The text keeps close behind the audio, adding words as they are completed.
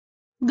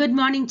Good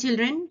morning,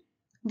 children.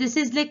 This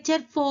is lecture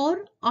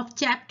 4 of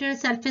chapter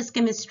Surface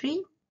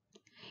Chemistry.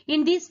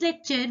 In this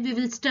lecture, we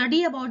will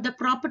study about the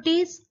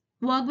properties,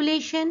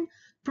 coagulation,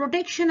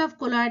 protection of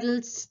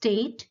colloidal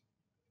state,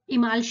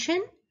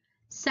 emulsion,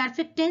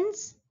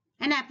 surfactants,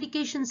 and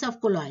applications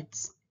of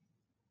colloids.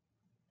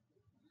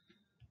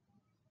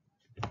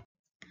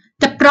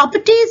 The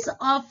properties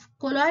of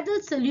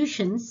colloidal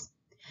solutions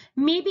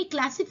may be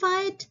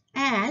classified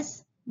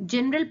as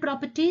general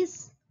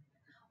properties,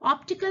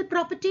 optical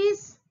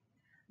properties,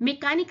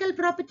 mechanical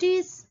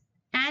properties,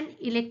 and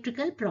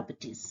electrical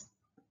properties.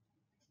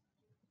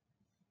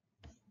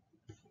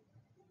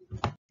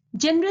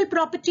 General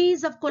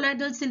properties of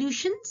colloidal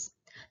solutions.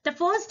 The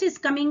first is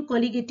coming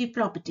colligative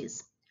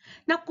properties.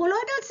 Now,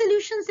 colloidal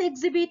solutions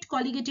exhibit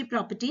colligative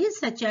properties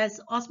such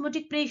as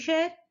osmotic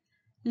pressure,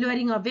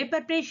 lowering of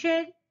vapor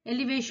pressure,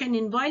 elevation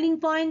in boiling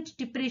point,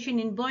 depression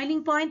in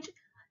boiling point.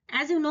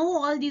 As you know,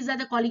 all these are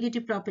the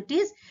colligative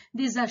properties.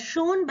 These are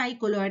shown by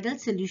colloidal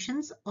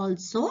solutions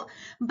also,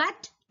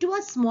 but to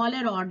a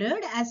smaller order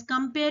as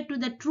compared to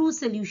the true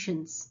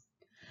solutions.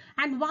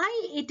 And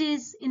why it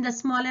is in the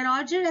smaller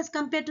order as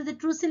compared to the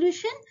true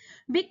solution?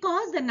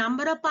 Because the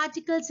number of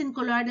particles in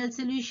colloidal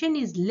solution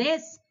is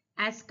less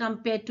as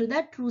compared to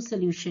the true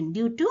solution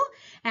due to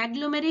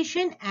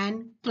agglomeration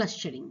and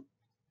clustering.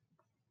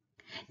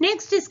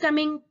 Next is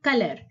coming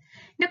color.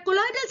 Now,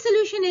 colloidal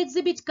solution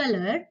exhibit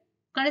color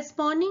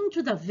corresponding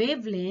to the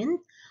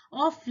wavelength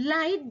of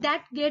light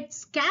that gets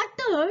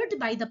scattered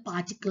by the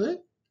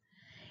particle.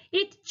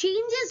 It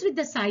changes with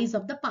the size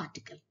of the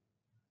particle.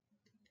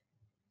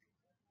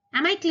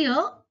 Am I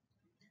clear?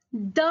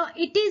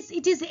 It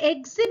is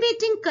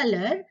exhibiting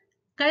color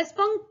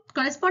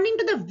corresponding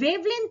to the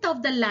wavelength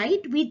of the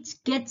light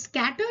which gets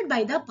scattered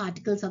by the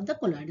particles of the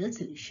colloidal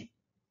solution.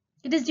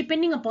 It is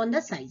depending upon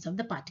the size of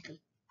the particle.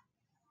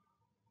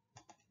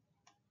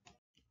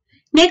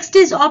 Next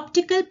is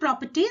optical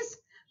properties.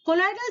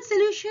 Colloidal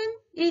solution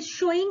is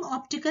showing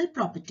optical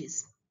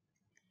properties.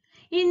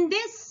 In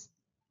this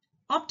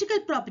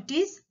optical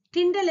properties,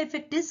 Tyndall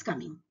effect is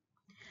coming.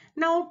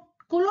 Now,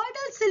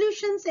 colloidal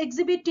solutions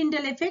exhibit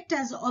Tyndall effect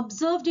as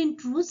observed in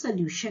true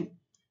solution.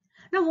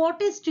 Now,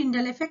 what is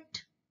Tyndall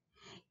effect?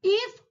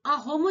 If a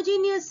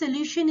homogeneous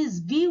solution is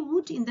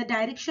viewed in the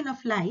direction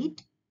of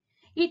light,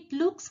 it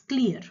looks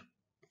clear.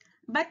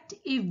 But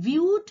if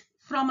viewed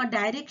from a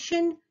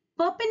direction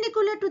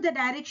perpendicular to the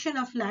direction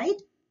of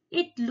light,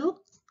 it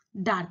looks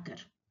darker.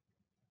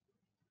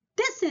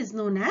 This is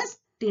known as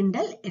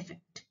Tyndall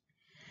effect.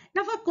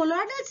 Now, for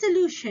colloidal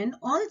solution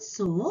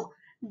also,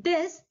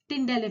 this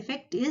Tyndall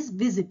effect is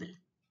visible.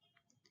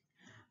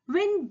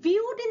 When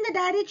viewed in the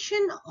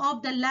direction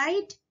of the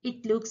light,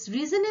 it looks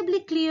reasonably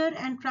clear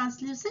and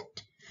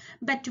translucent.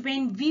 But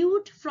when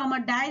viewed from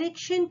a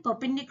direction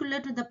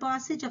perpendicular to the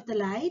passage of the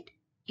light,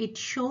 it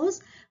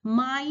shows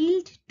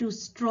mild to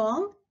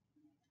strong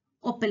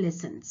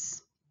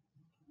opalescence.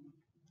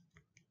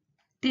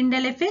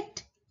 Tyndall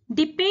effect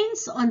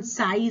depends on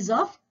size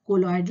of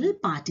colloidal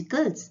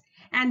particles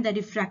and the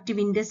refractive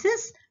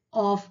indices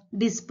of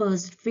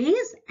dispersed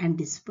phase and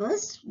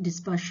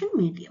dispersion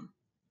medium.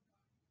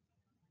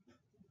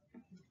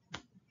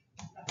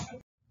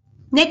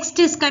 Next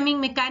is coming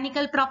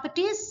mechanical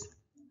properties.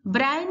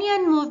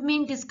 Brownian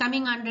movement is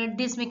coming under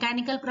these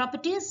mechanical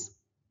properties.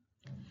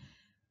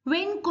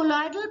 When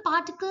colloidal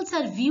particles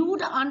are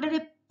viewed under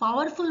a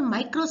powerful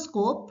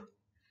microscope,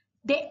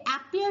 they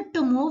appear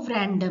to move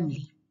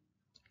randomly.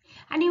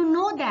 And you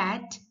know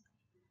that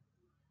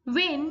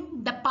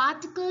when the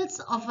particles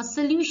of a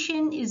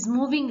solution is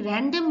moving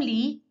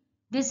randomly,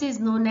 this is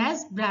known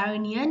as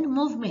Brownian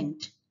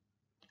movement.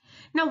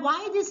 Now,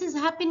 why this is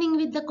happening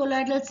with the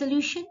colloidal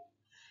solution?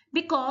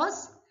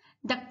 Because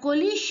the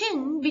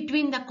collision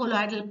between the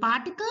colloidal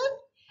particle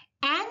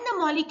and the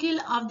molecule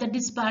of the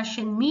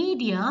dispersion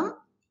medium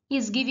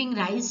is giving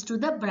rise to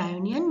the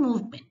Brownian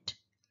movement.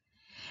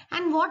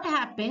 And what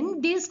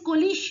happened? This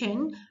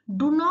collision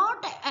do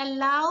not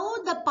allow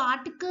the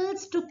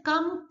particles to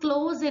come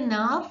close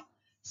enough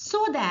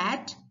so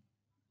that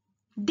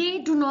they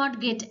do not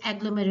get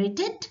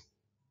agglomerated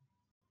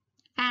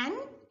and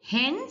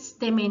hence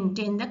they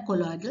maintain the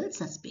colloidal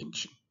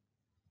suspension.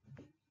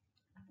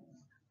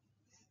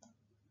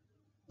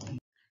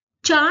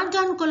 Charge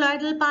on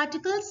colloidal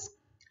particles.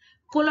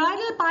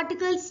 Colloidal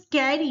particles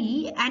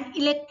carry an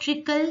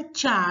electrical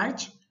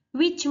charge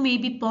which may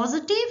be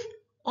positive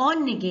or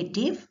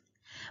negative,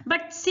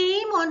 but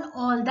same on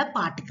all the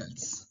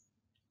particles.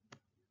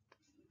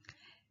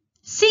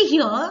 See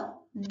here,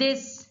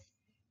 this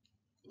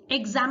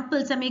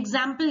example, some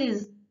example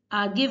is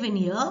given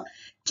here.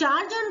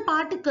 Charge on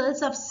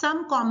particles of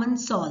some common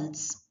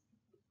salts.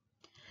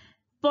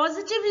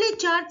 Positively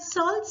charged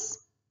salts.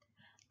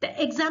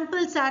 The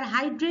examples are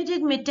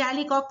hydrated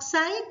metallic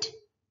oxide,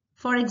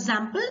 for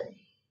example,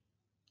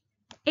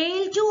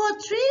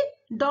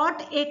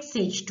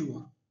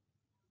 Al2O3.XH2O,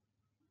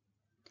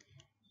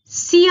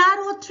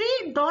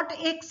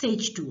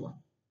 CrO3.XH2O,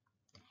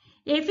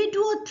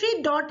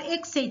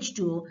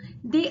 Fe2O3.XH2O.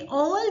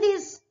 All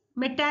these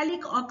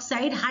metallic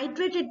oxide,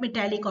 hydrated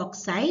metallic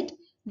oxide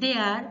they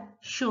are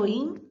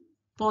showing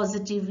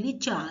positively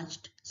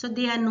charged. So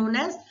they are known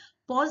as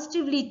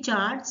positively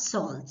charged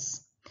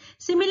salts.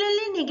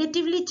 Similarly,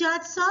 negatively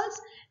charged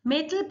salts,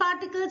 metal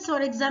particles,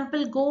 for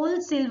example,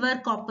 gold,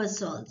 silver, copper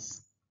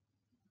salts.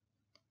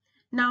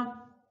 Now,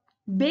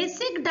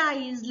 basic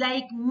dyes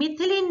like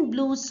methylene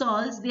blue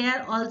salts, they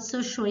are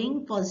also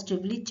showing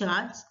positively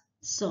charged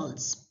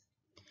salts.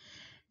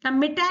 Now,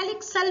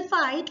 metallic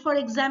sulfide, for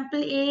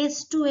example,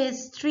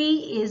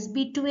 As2S3,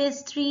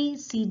 Sb2S3,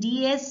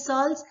 CdS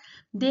salts,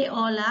 they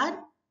all are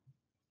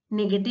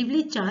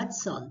negatively charged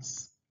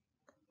salts.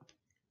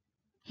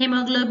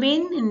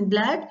 Hemoglobin in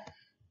blood,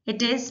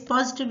 it is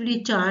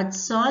positively charged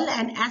salt,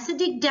 and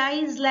acidic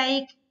dyes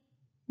like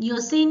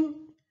eosin,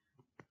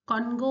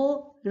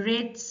 Congo,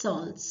 red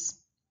salts.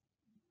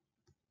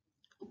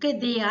 Okay,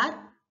 they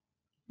are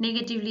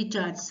negatively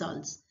charged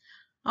salts.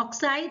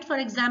 Oxide, for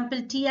example,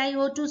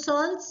 TiO2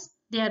 salts,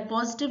 they are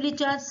positively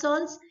charged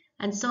salts,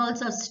 and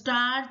salts of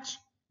starch,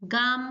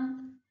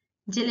 gum,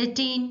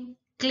 gelatin,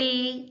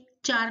 clay,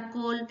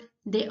 charcoal,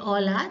 they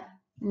all are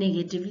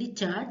negatively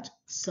charged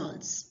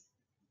salts.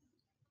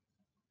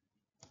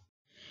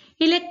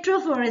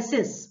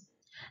 Electrophoresis.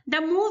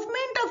 The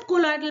movement of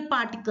colloidal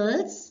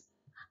particles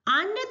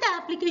under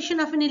the application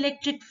of an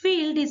electric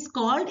field is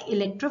called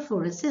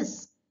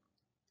electrophoresis.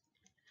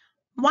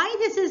 Why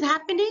this is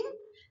happening?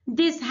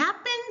 This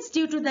happens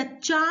due to the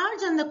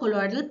charge on the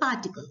colloidal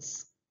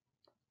particles.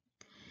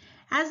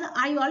 As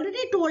I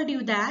already told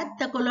you that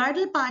the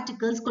colloidal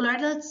particles,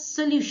 colloidal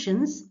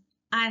solutions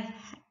are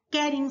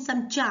carrying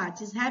some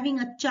charge, is having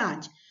a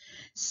charge.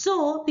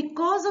 So,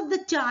 because of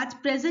the charge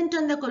present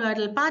on the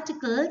colloidal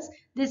particles,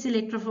 this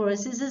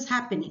electrophoresis is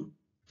happening.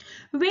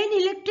 When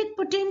electric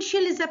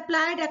potential is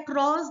applied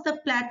across the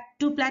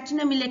two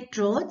platinum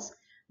electrodes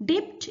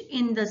dipped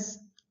in the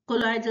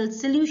colloidal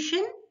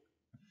solution,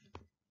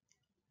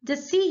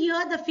 just see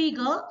here the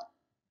figure,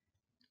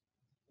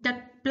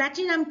 the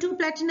two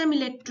platinum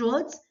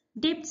electrodes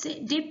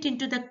dipped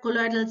into the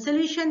colloidal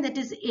solution, that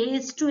is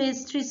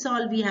As2S3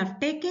 salt we have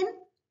taken.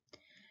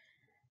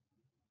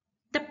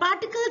 The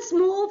particles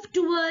move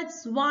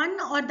towards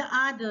one or the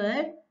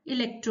other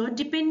electrode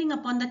depending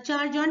upon the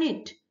charge on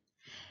it.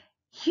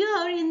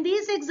 Here in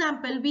this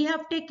example we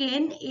have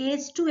taken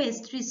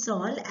As2S3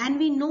 salt and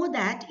we know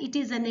that it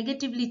is a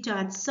negatively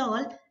charged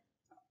salt.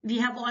 We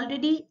have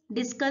already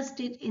discussed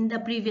it in the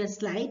previous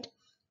slide.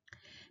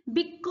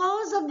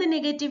 Because of the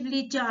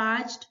negatively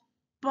charged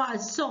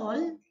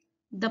salt,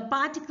 the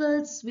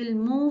particles will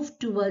move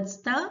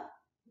towards the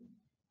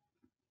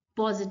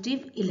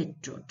positive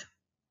electrode.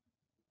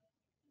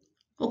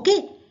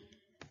 Okay.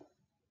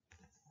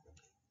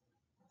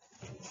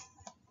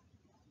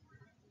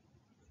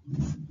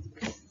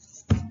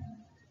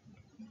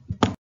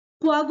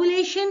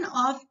 Coagulation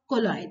of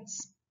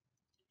colloids.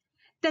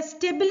 The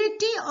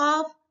stability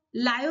of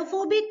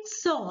lyophobic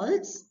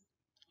salts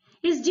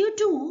is due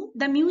to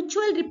the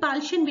mutual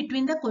repulsion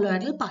between the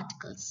colloidal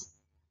particles.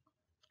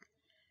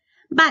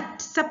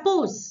 But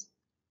suppose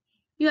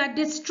you are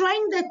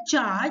destroying the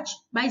charge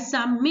by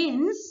some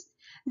means,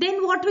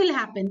 then what will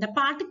happen? The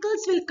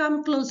particles will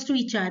come close to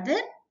each other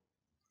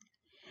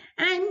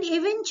and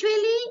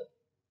eventually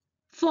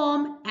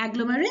form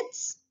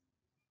agglomerates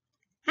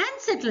and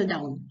settle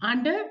down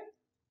under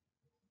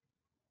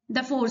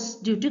the force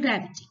due to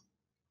gravity.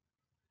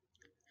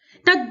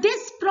 Now,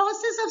 this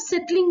process of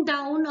settling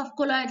down of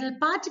colloidal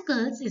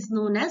particles is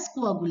known as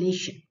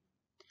coagulation.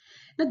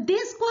 Now,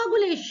 this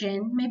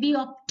coagulation may be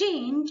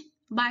obtained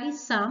by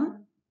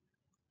some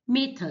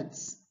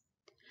methods.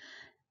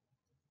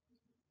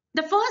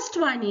 The first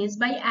one is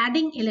by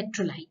adding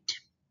electrolyte.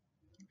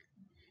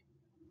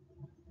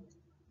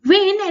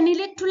 When an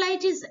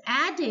electrolyte is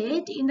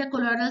added in the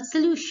colloidal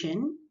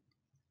solution,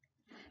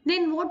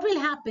 then what will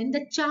happen?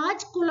 The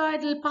charged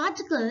colloidal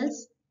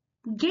particles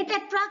get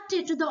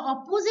attracted to the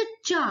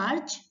opposite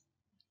charge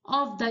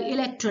of the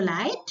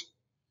electrolyte,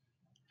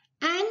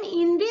 and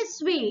in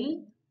this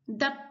way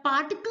the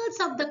particles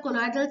of the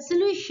colloidal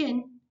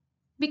solution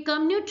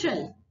become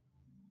neutral.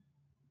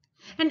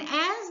 And as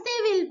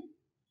they will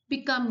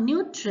become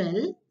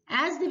neutral,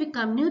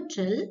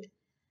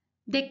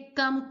 they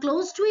come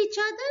close to each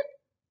other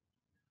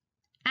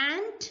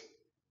and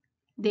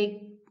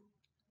they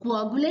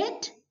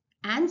coagulate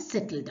and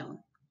settle down.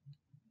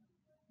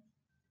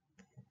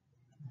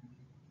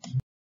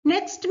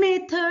 Next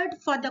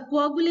method for the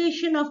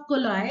coagulation of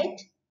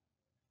colloid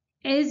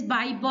is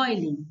by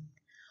boiling.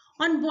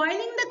 On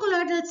boiling the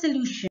colloidal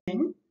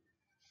solution,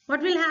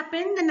 what will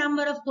happen? The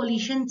number of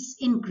collisions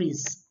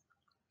increase.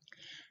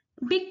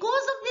 Because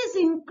of these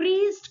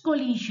increased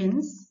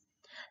collisions,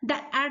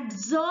 the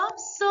adsorbed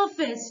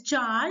surface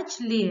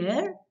charge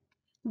layer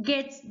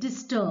gets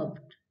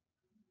disturbed.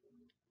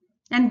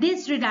 And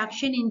this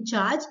reduction in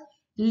charge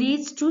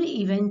leads to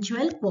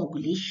eventual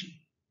coagulation.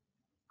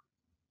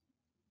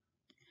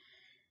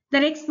 The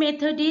next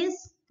method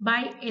is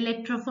by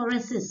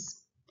electrophoresis.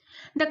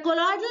 The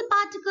colloidal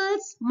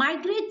particles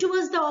migrate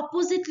towards the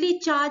oppositely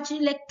charged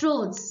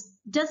electrodes.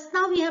 Just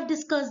now we have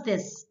discussed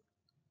this.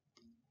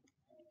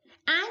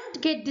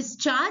 And get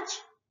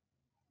discharged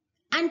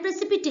and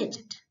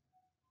precipitated.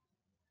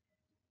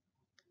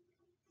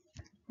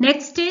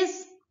 Next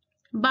is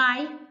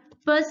by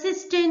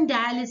persistent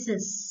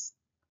dialysis.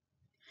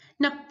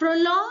 Now,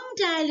 prolonged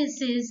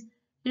dialysis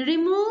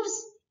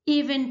removes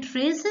even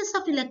traces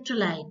of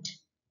electrolyte.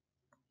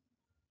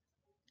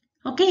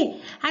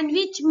 Okay, and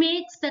which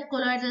makes the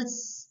colloidal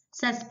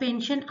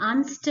suspension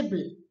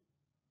unstable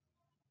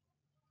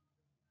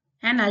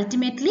and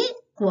ultimately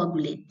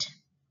coagulate.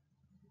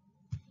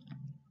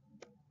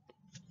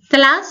 The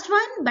last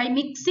one, by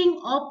mixing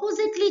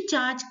oppositely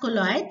charged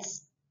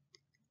colloids.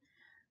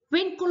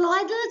 When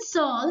colloidal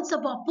salts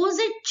of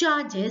opposite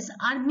charges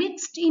are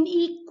mixed in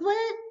equal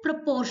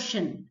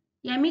proportion,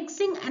 you are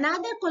mixing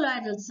another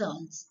colloidal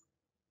salts,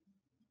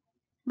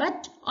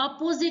 but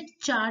oppositely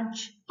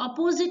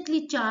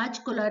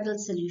charged colloidal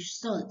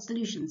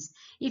solutions.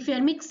 If you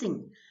are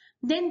mixing,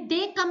 then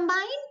they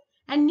combine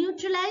and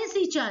neutralize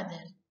each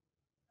other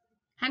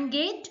and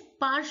get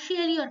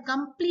partially or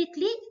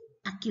completely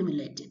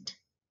accumulated.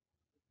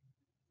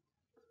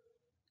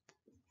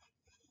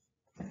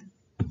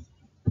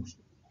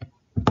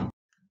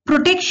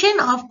 Protection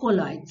of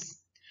colloids.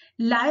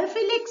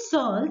 Lyophilic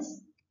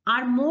salts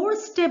are more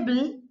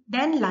stable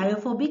than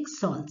lyophobic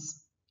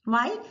salts.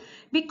 Why?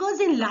 Because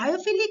in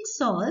lyophilic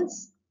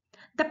salts,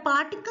 the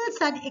particles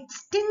are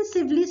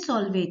extensively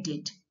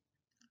solvated.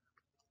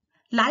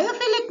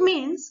 Lyophilic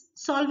means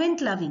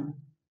solvent loving.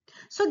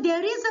 So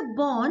there is a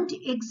bond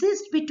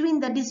exists between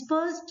the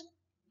dispersed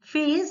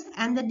phase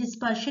and the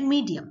dispersion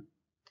medium.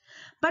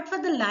 But for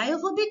the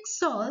lyophobic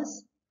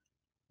salts,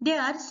 they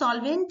are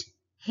solvent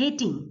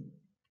hating.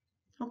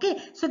 Okay,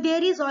 so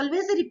there is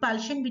always a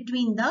repulsion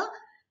between the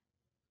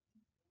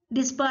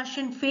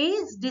dispersion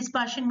phase,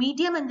 dispersion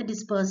medium and the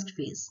dispersed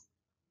phase.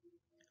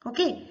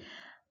 Okay,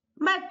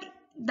 but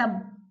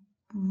the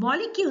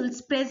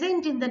molecules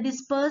present in the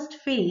dispersed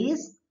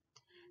phase,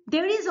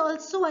 there is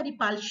also a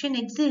repulsion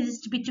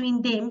exists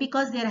between them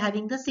because they are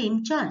having the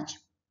same charge.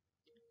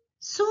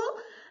 So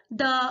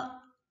the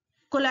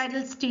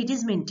colloidal state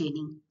is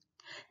maintaining.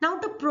 Now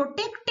to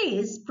protect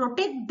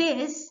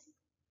this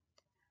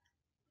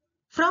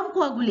from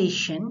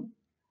coagulation,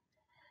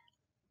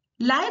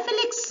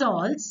 lyophilic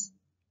salts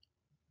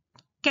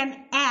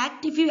can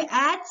act, if you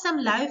add some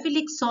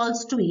lyophilic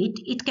salts to it,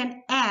 it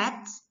can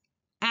act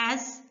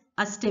as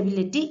a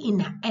stability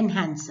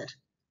enhancer.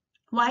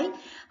 Why?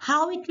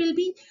 How it will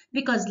be?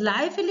 Because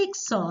lyophilic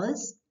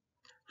salts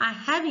are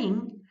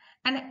having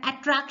an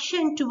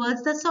attraction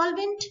towards the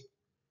solvent.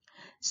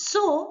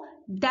 So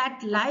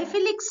that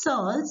lyophilic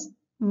salts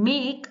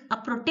make a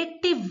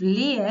protective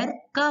layer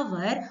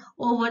cover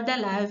over the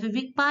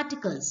lyophobic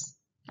particles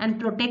and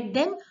protect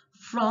them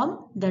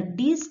from the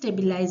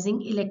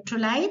destabilizing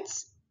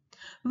electrolytes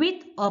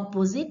with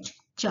opposite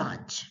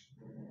charge.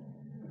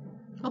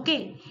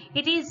 Okay,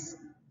 it is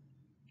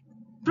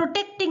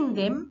protecting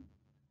them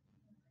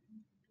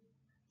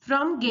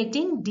from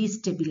getting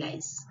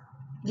destabilizing.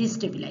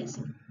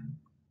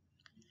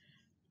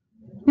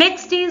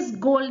 Next is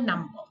gold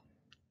number.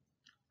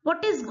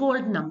 What is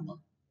gold number?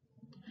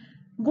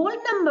 Gold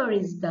number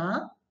is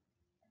the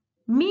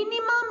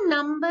minimum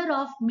number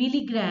of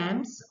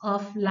milligrams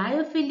of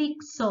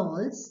lyophilic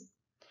salts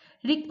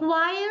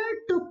required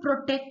to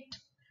protect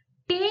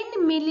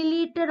 10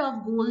 milliliter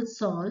of gold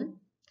salt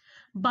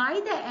by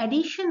the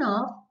addition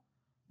of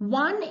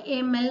 1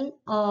 ml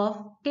of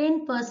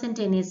 10%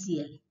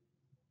 NaCl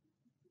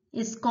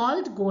is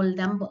called gold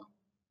number.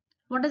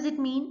 What does it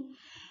mean?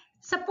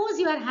 Suppose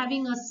you are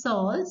having a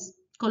salts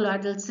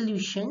colloidal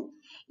solution.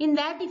 In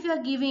that, if you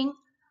are giving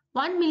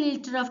 1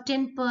 milliliter of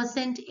 10%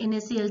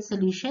 NaCl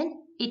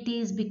solution, it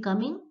is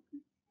becoming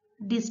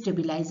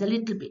destabilized a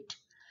little bit.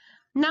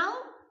 Now,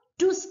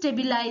 to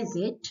stabilize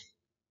it,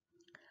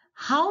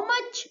 how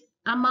much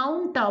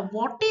amount of,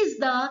 what is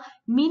the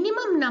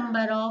minimum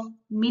number of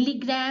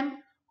milligram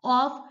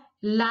of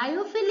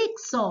lyophilic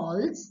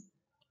salts?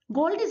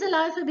 Gold is a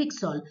lyophobic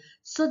salt.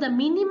 So the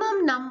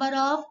minimum number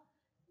of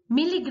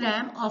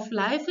milligram of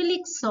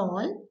lyophilic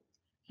salt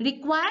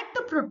required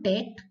to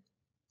protect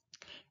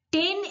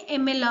 10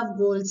 ml of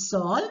gold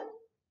salt,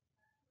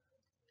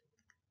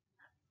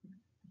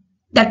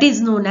 that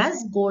is known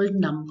as gold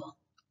number.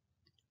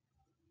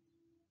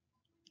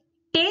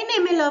 10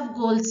 ml of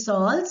gold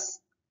salts,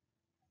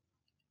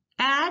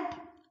 add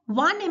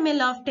 1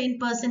 ml of 10%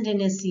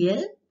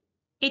 NaCl,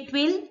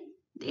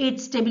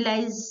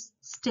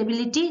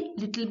 stability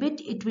little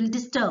bit, it will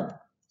disturb.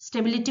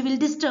 Stability will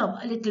disturb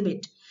a little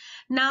bit.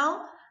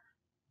 Now,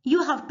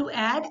 you have to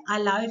add a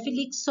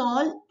lyophilic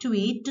salt to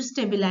it to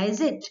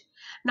stabilize it.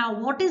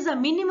 Now, what is the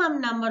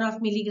minimum number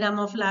of milligram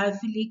of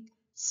lyophilic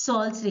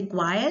salts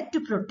required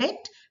to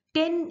protect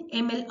 10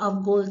 ml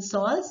of gold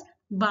salts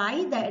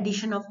by the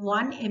addition of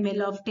 1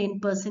 ml of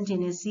 10%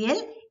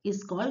 NaCl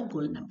is called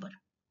gold number.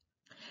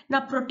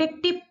 Now,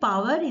 protective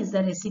power is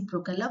the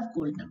reciprocal of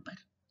gold number.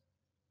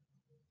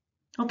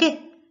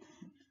 Okay.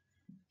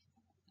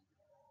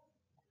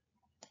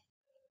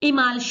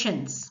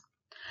 Emulsions.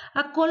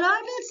 A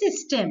colloidal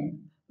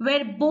system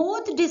where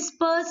both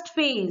dispersed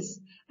phase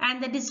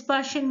and the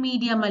dispersion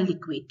medium are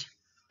liquid.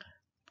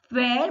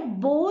 where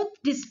both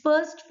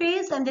dispersed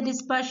phase and the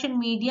dispersion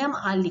medium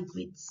are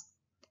liquids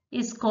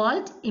is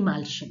called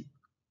emulsion.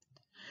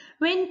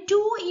 When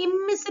two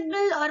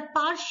immiscible or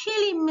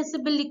partially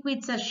immiscible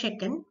liquids are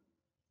shaken,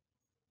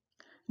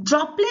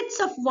 droplets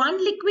of one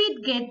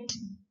liquid get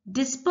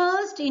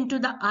dispersed into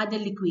the other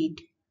liquid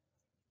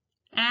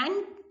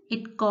and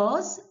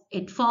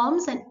it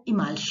forms an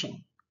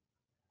emulsion.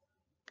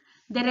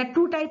 There are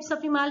two types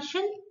of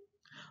emulsion.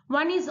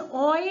 One is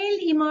oil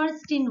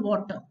immersed in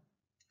water,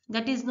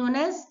 that is known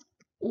as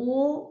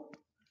OW,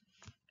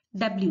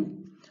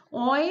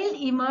 oil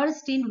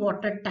immersed in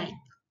water type.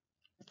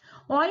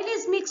 Oil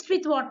is mixed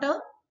with water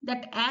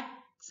that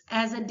acts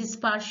as a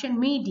dispersion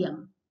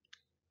medium.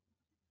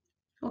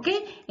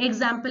 Okay,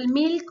 example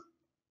milk,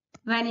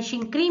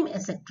 vanishing cream,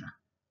 etc.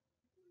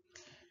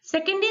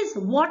 Second is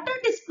water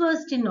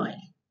dispersed in oil,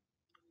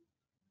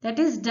 that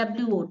is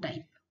WO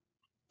type.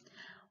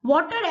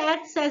 Water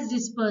acts as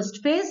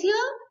dispersed phase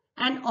here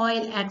and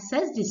oil acts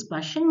as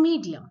dispersion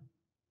medium.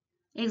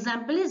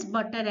 Example is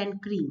butter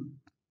and cream.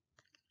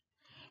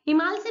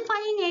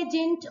 Emulsifying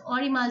agent or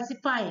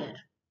emulsifier.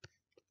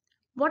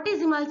 What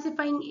is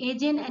emulsifying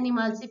agent and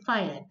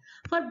emulsifier?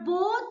 For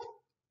both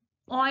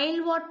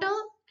oil water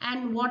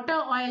and water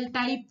oil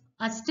type,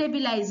 a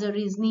stabilizer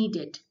is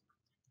needed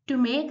to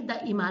make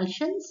the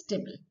emulsion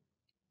stable.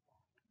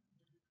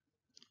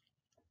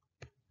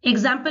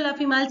 Example of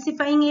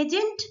emulsifying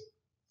agent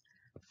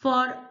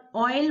for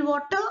oil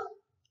water,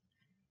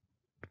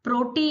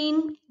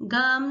 protein,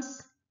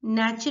 gums,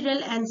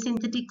 natural and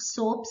synthetic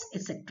soaps,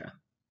 etc.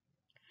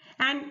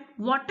 And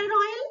water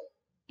oil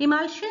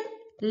emulsion,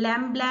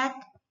 lamp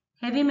black,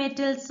 heavy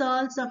metal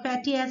salts or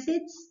fatty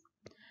acids,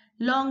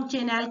 long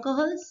chain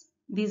alcohols.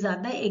 These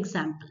are the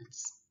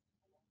examples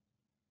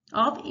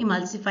of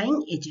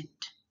emulsifying agent.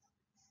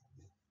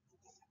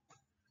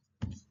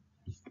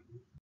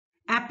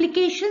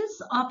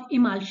 Applications of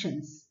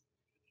emulsions.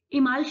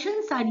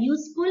 Emulsions are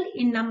useful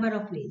in number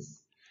of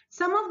ways.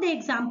 Some of the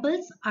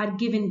examples are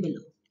given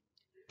below.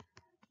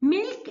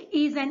 Milk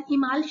is an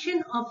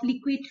emulsion of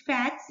liquid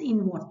fats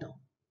in water.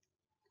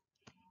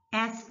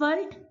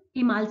 Asphalt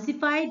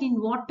emulsified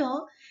in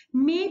water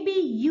may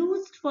be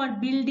used for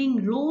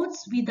building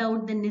roads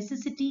without the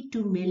necessity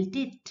to melt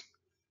it.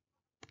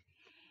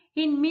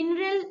 In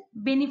mineral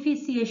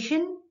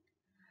beneficiation,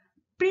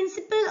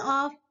 principle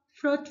of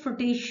froth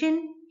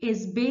flotation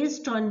is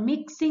based on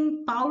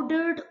mixing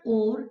powdered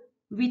ore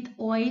with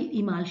oil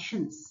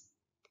emulsions.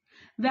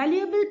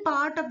 Valuable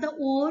part of the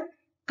ore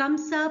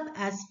comes up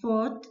as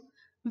froth,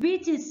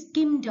 which is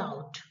skimmed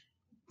out.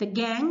 The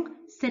gangue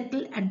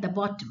settle at the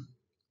bottom.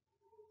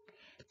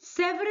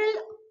 Several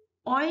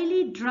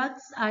oily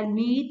drugs are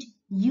made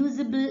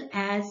usable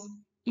as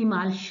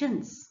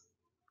emulsions.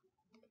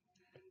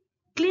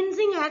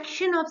 Cleansing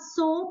action of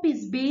soap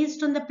is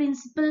based on the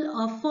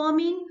principle of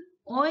forming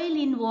oil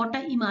in water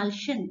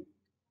emulsion.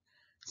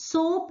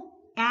 Soap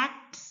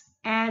acts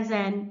as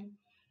an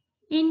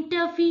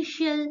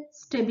interfacial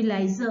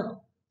stabilizer.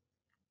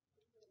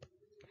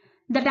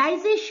 The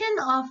digestion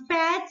of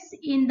fats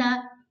in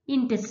the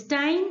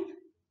intestine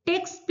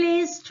takes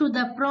place through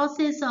the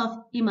process of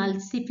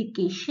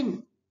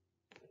emulsification.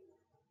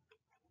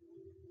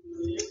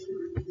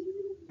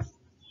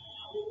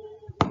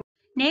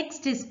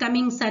 Next is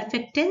coming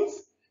surfactants.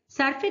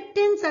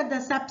 Surfactants are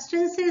the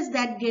substances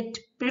that get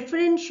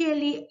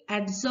preferentially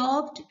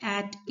adsorbed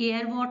at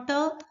air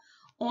water,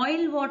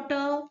 oil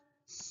water,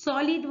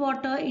 solid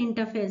water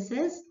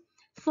interfaces,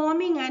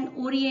 forming an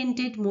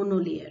oriented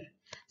monolayer.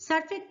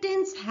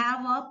 Surfactants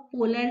have a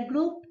polar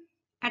group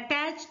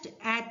attached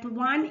at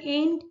one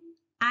end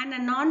and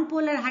a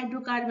non-polar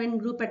hydrocarbon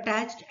group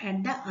attached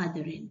at the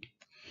other end.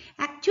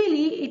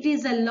 Actually, it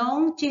is a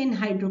long chain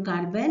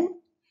hydrocarbon,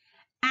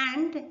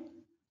 and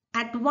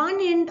at one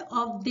end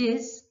of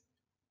this,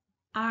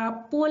 a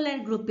polar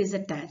group is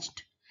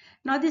attached.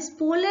 Now, this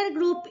polar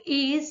group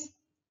is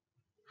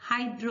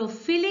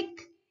hydrophilic,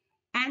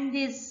 and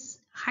this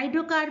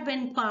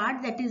hydrocarbon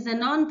part, that is the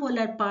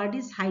non-polar part,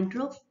 is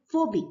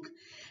hydrophobic.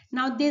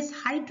 Now, this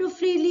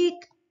hydrophilic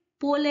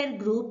polar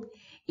group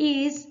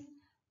is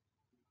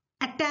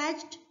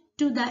attached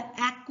to the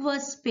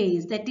aqueous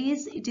phase, that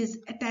is, it is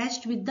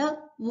attached with the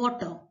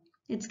water.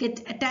 It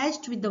gets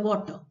attached with the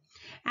water,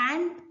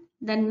 and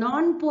the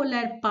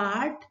non-polar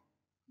part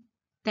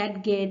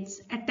that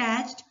gets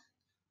attached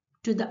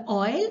to the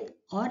oil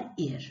or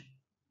air.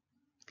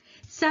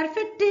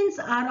 Surfactants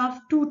are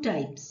of two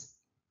types.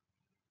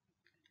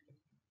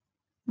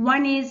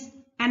 One is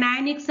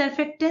anionic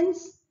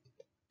surfactants,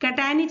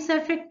 cationic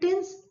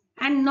surfactants,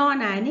 and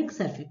non-ionic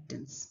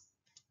surfactants.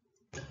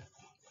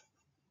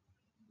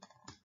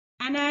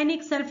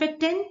 Anionic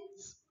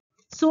surfactants,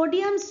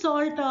 sodium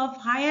salt of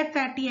higher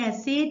fatty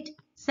acid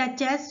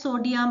such as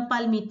sodium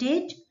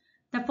palmitate.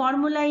 The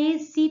formula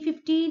is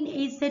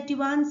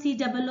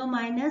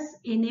C15H31COO-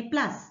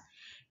 Na+.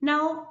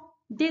 Now,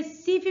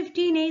 this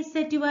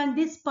C15H31,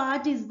 this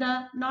part is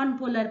the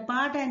non-polar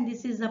part and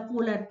this is the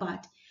polar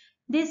part.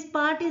 This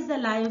part is the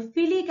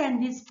lyophilic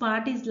and this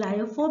part is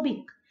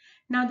lyophobic.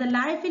 Now the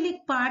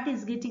lyophilic part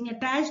is getting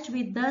attached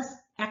with the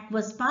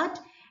aqueous part,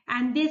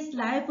 and this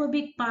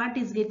lyophobic part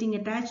is getting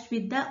attached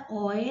with the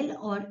oil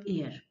or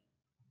air.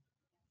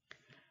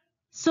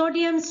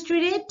 Sodium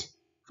stearate,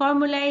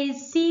 formula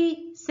is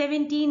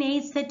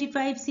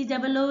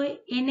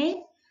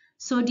C17H35COONA.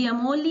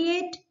 Sodium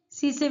oleate,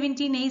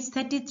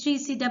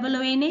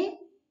 C17H33COONA.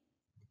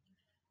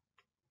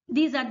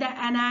 These are the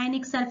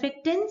anionic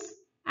surfactants.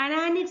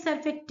 Anionic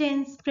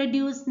surfactants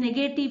produce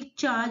negative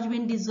charge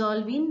when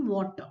dissolved in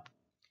water.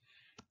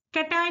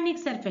 Cationic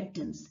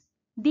surfactants.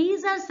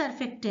 These are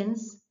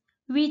surfactants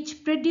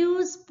which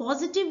produce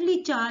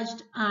positively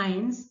charged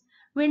ions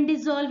when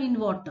dissolved in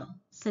water,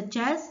 such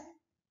as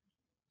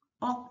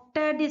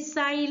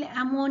octadecyl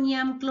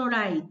ammonium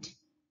chloride.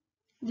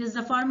 This is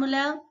the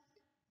formula.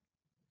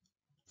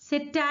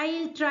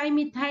 Cetyl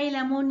trimethyl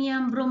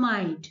ammonium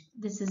bromide.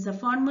 This is the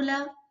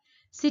formula.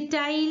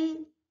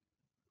 Cetyl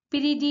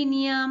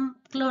pyridinium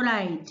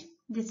chloride.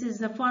 This is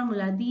the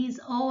formula. These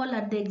all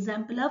are the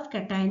example of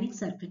cationic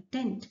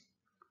surfactant.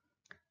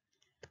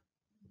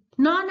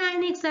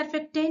 Non-ionic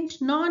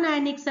surfactant.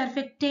 Non-ionic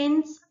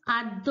surfactants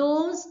are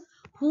those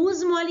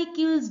whose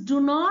molecules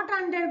do not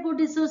undergo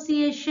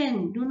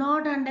dissociation. Do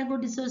not undergo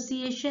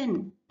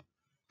dissociation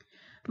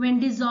when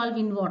dissolved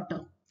in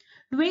water.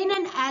 When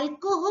an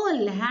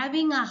alcohol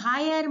having a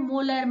higher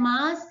molar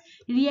mass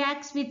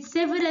reacts with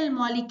several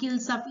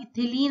molecules of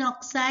ethylene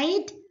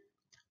oxide,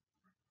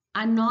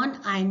 a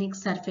non-ionic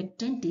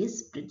surfactant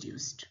is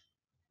produced.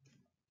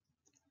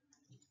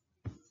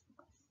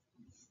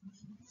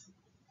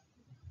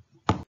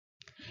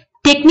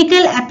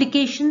 Technical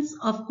applications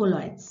of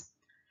colloids.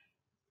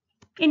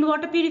 In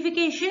water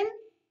purification,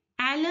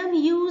 alum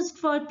used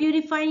for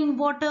purifying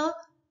water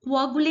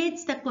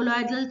coagulates the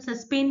colloidal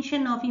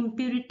suspension of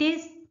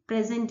impurities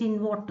present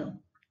in water.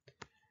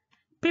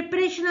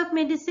 Preparation of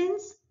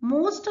medicines.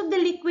 Most of the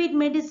liquid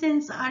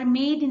medicines are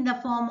made in the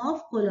form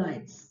of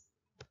colloids.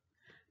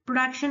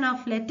 Production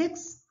of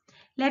latex.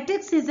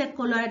 Latex is a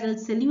colloidal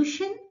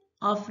solution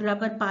of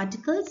rubber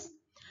particles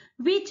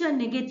which are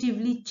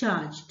negatively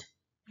charged.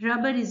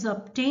 Rubber is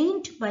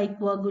obtained by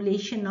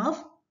coagulation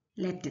of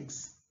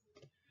latex.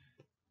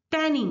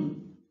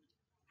 Tanning.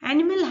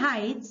 Animal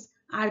hides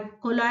are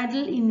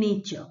colloidal in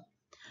nature.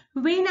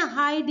 When a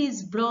hide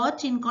is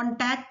brought in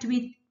contact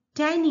with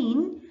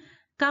tannin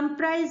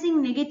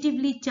comprising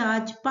negatively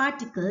charged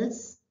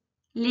particles,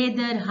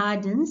 leather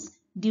hardens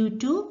due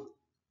to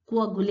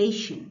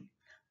coagulation.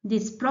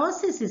 This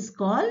process is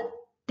called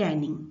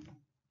tanning.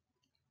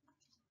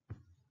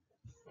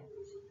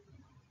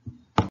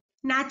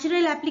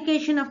 Natural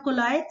application of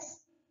colloids.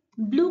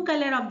 Blue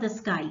color of the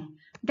sky.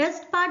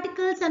 Dust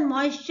particles and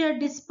moisture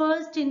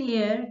dispersed in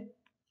air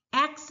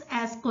acts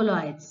as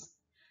colloids,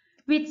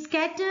 with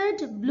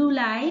scattered blue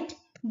light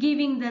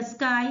giving the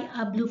sky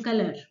a blue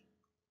color.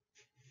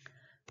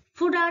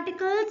 Food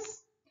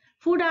articles.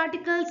 Food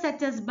articles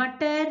such as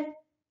butter,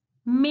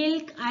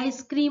 milk,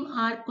 ice cream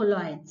are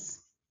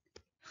colloids.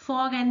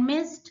 Fog and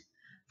mist.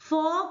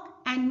 Fog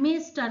and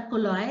mist are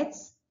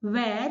colloids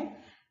where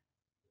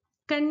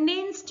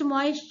condensed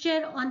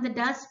moisture on the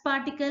dust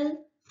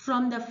particle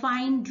from the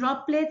fine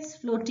droplets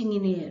floating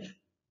in air.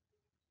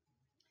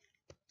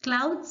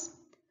 Clouds.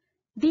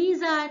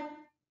 These are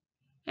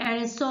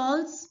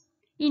aerosols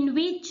in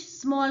which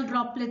small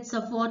droplets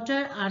of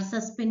water are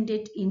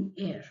suspended in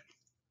air.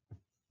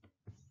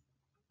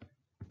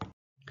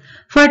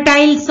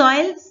 Fertile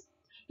soils.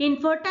 In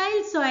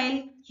fertile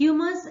soil,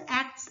 humus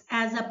acts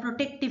as a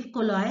protective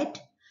colloid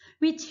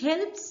which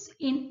helps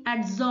in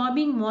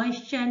absorbing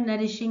moisture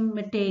nourishing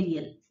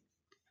material.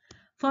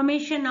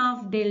 Formation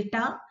of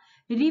delta.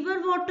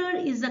 River water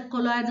is a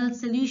colloidal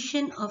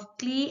solution of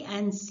clay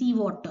and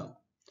seawater.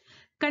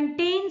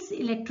 Contains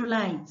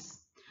electrolytes.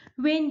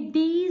 When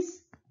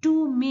these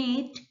two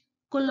meet,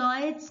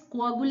 colloids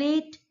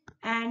coagulate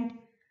and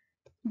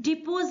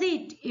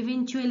deposit,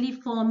 eventually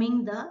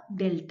forming the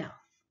delta.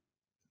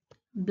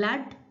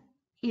 Blood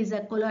is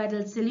a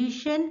colloidal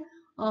solution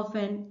of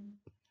an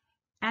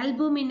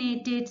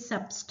albuminated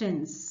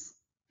substance.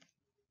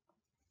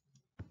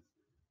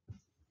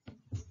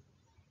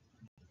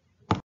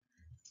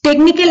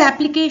 Technical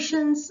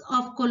applications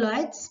of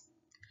colloids.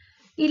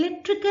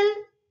 Electrical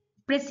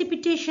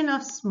precipitation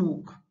of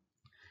smoke.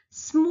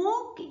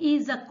 Smoke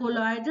is a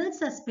colloidal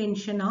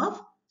suspension of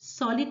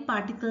solid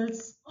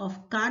particles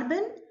of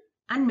carbon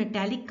and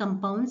metallic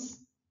compounds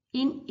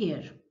in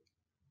air.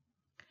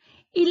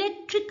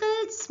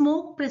 Electrical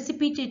smoke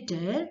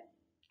precipitator.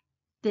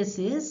 This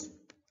is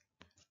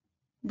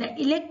the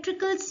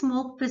electrical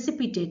smoke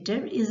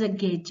precipitator is a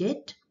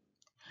gadget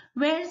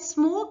where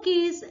smoke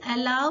is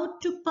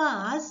allowed to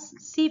pass.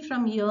 See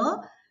from here,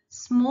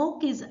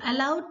 smoke is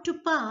allowed to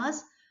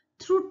pass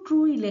through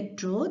two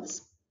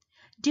electrodes.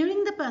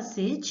 During the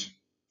passage,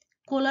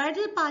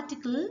 colloidal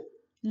particle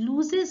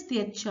loses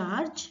their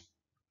charge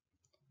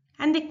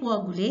and they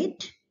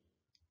coagulate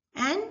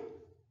and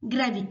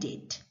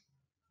gravitate.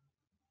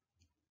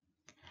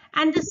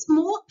 And the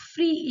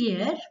smoke-free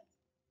air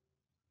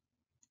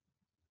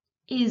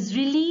is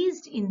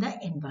released in the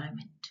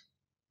environment.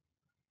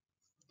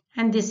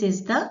 And this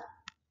is the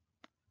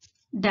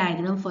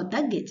diagram for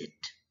the gadget.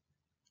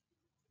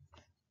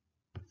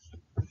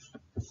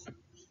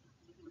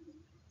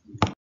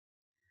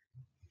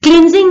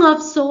 Cleansing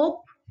of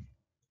soap.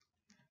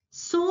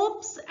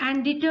 Soaps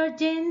and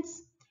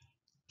detergents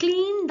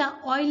clean the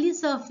oily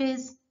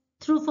surface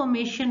through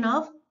formation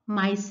of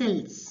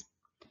micelles.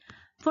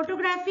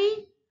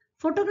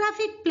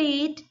 Photographic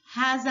plate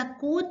has a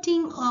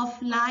coating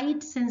of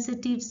light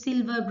sensitive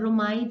silver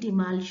bromide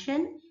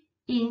emulsion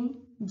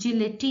in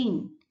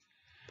gelatin.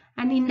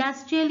 And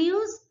industrial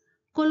use,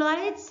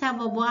 colloids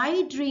have a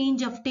wide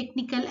range of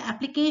technical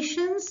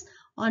applications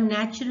on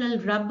natural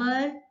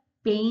rubber,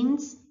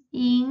 paints,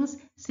 inks,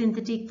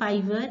 synthetic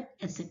fiber,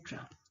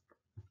 etc.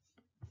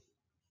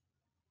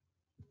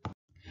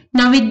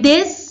 Now with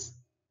this,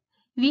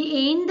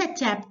 we end the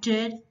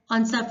chapter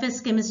on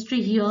surface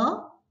chemistry here.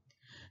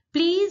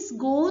 Please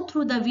go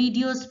through the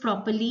videos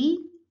properly,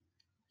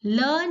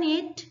 learn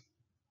it,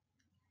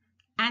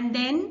 and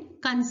then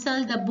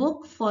consult the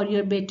book for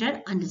your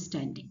better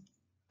understanding.